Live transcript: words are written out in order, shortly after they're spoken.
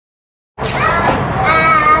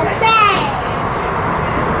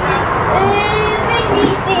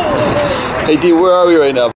Hey D, where are we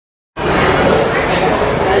right now?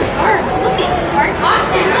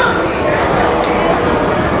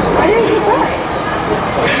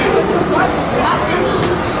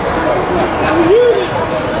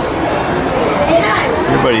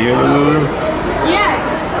 Everybody here, Lulu? Yes.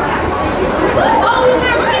 Oh, we were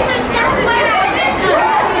looking for Sacramento.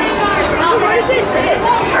 Oh, what is this? It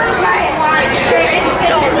won't turn right.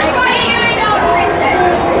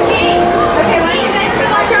 Okay, why don't you guys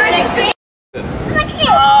come on to the next page?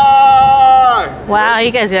 Wow,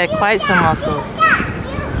 you guys got quite some muscles.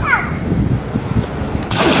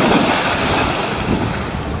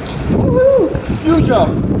 Woohoo! You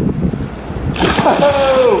jump!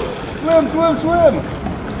 Oh! Swim, swim, swim!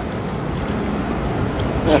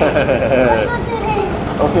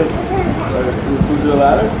 Okay. Should we do a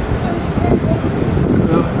ladder?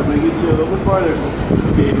 No, I'm going to get you a little bit farther.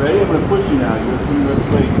 Okay, ready? I'm going to push you now. You're going to swim this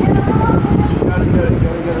way. You got it, get it,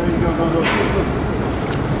 get it, get it. Ready? Go, go, go.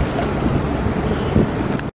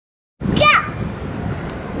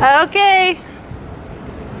 Okay.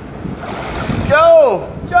 Go!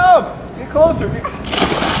 Jump! Get closer.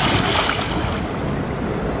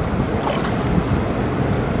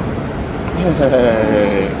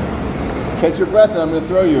 Catch your breath and I'm going to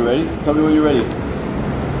throw you. Ready? Tell me when you're ready.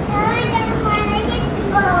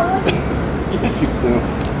 Yes, you do.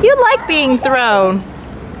 You like being thrown.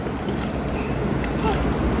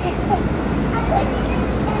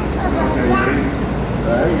 Okay, you ready?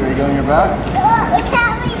 Alright, you ready to go on your back? What's that?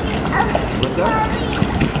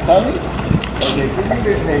 Tummy? Okay, give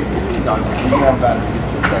me the doctor. You can have battery. Get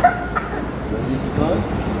to the second. Ready, son?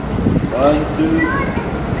 1, 2.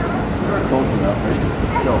 You're close enough. Ready?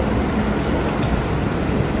 Go.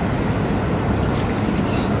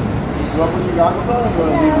 You want to put your goggles on or you want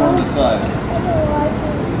to leave one on the side?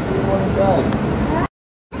 Leave one on the side.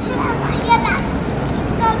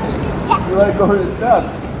 You want to go to the steps?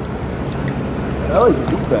 Oh, you can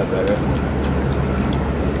do that better.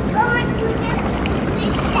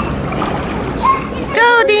 Go,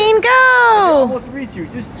 Dean, go! I almost reach you.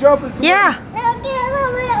 Just jump and swim. Yeah.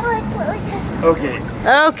 Okay.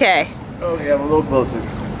 Okay. Okay, I'm a little closer.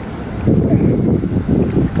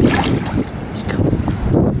 Let's go.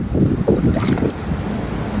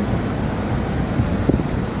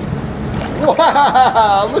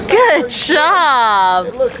 Wow! Look. Good job.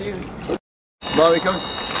 Hey, look, Mommy comes.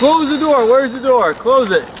 Close the door. Where's the door?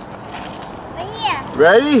 Close it. Here.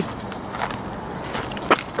 Ready?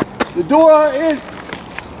 The door is.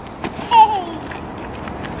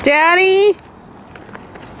 Daddy.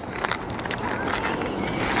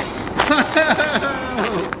 Did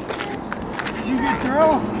you get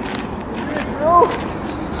through? Did you get through?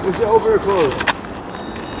 Was it over or closed?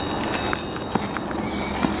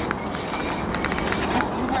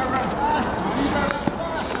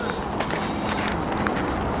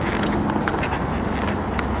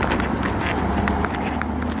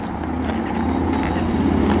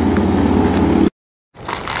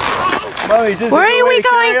 Mommy, Where are we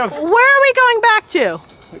going? Where are we going back to?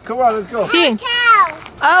 Come on, let's go. Dean.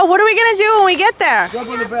 Oh, what are we gonna do when we get there? Jump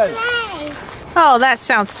on the bed. Oh, that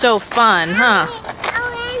sounds so fun, huh?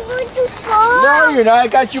 No, you're not. I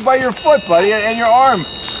got you by your foot, buddy, and your arm.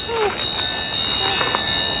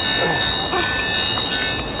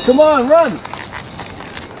 Come on, run.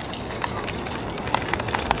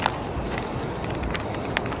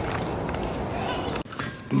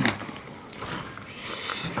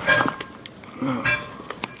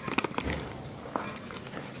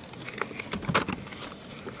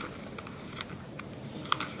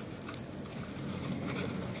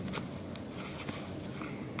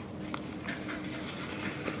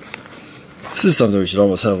 This is something we should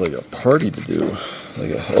almost have like a party to do.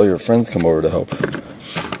 Like all your friends come over to help.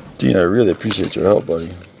 Dean, I really appreciate your help,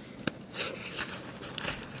 buddy.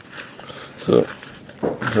 So,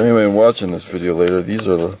 for anyone watching this video later, these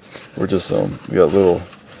are the, we got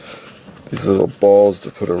these little balls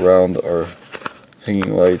to put around our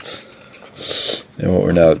hanging lights. And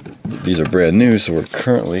what these are brand new, so we're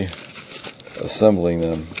currently assembling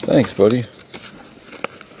them. Thanks, buddy.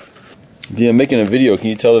 Dean, I'm making a video. Can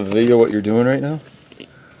you tell the video what you're doing right now?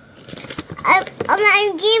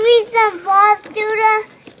 I'm giving some balls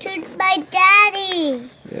to my daddy.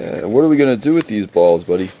 Yeah, what are we going to do with these balls,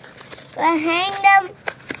 buddy? We'll hang them,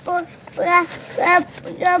 we'll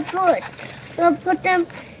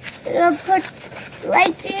put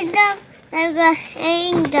lights in them, and we'll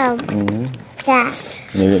hang them. Mm-hmm. That.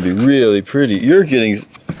 And they're going to be really pretty. You're getting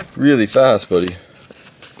really fast, buddy.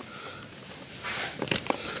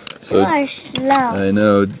 So, You are slow. I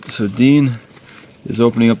know. So Dean is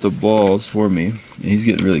opening up the balls for me, and he's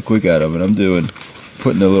getting really quick at them, and I'm doing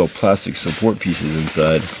putting the little plastic support pieces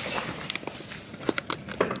inside.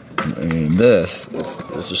 And this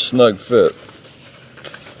is a snug fit.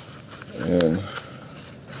 And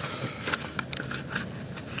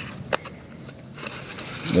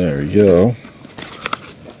there we go.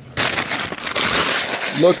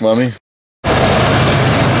 Look, Mommy.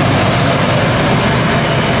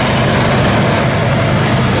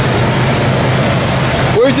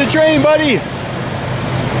 Where's the train, buddy?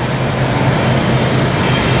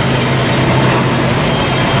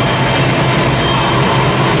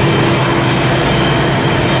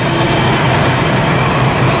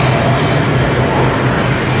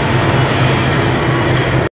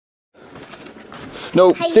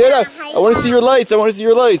 No, stand up. I want to see your lights. I want to see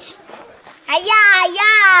your lights.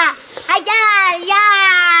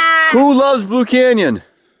 Who loves Blue Canyon?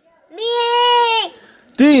 Me!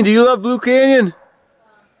 Dean, do you love Blue Canyon?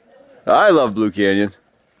 I love Blue Canyon.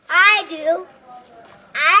 I do.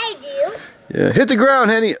 I do. Yeah, hit the ground,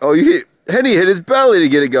 Henny. Oh, Henny hit his belly to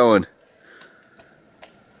get it going.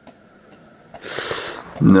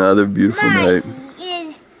 Another beautiful night.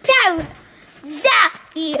 Is proud.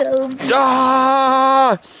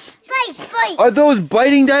 Ah! Bite. Are those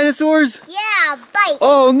biting dinosaurs? Yeah, bite.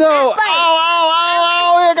 Oh no! Bite. Ow, ow,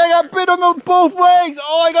 ow, ow! I got bit on both legs!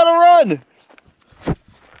 Oh, I gotta run!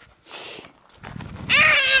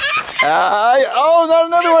 Oh, not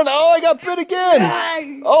another one! Oh, I got bit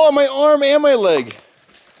again! Oh, on my arm and my leg.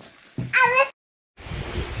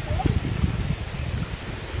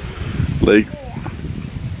 Lake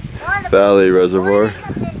Valley Reservoir.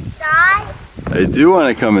 I do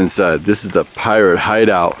want to come inside. This is the pirate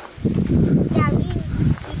hideout. Yeah, we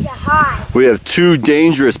need to hide. We have two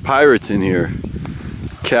dangerous pirates in here.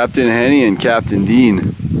 Captain Henny and Captain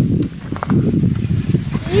Dean.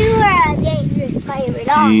 You are a dangerous pirate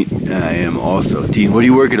also. Dean, I am also. Dean, what are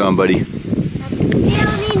you working on, buddy? I'm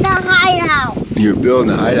building the hideout. You're building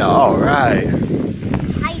the hideout. All right.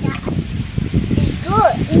 Hideout is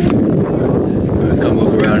good. I'm gonna come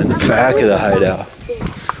look around in the back of the hideout.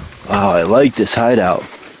 Wow, I like this hideout.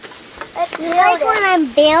 Do you like when I'm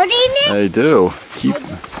building it? I do. Do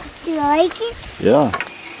you like it? Yeah.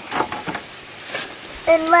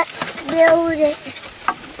 Then let's build it.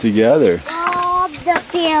 Together. Love the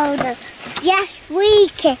builder. Yes, we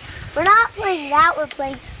can. We're not playing that. We're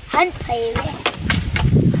playing Hunt Pirate.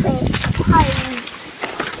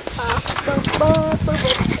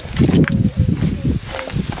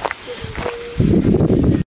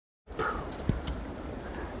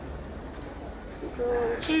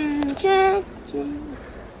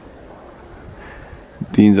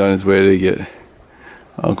 Dean's on his way to get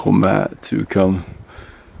Uncle Matt to come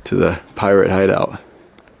to the pirate hideout.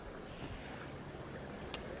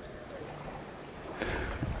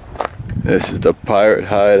 This is the pirate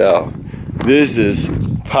hideout. This is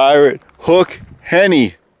Pirate Hook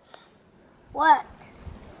Henny. What?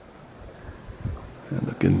 And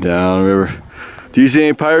looking down, remember, do you see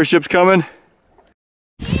any pirate ships coming?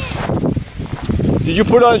 Did you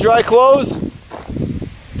put on dry clothes?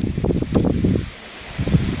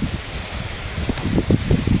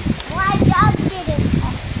 Why Doug didn't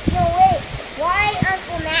come? No, wait. Why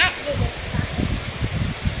Uncle Matt didn't come?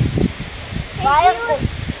 Why Uncle?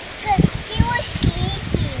 Because he was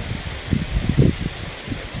sleeping.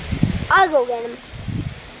 I'll go get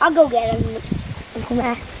him. Uncle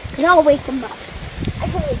Matt. Because I'll wake him up. I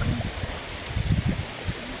can wake him up.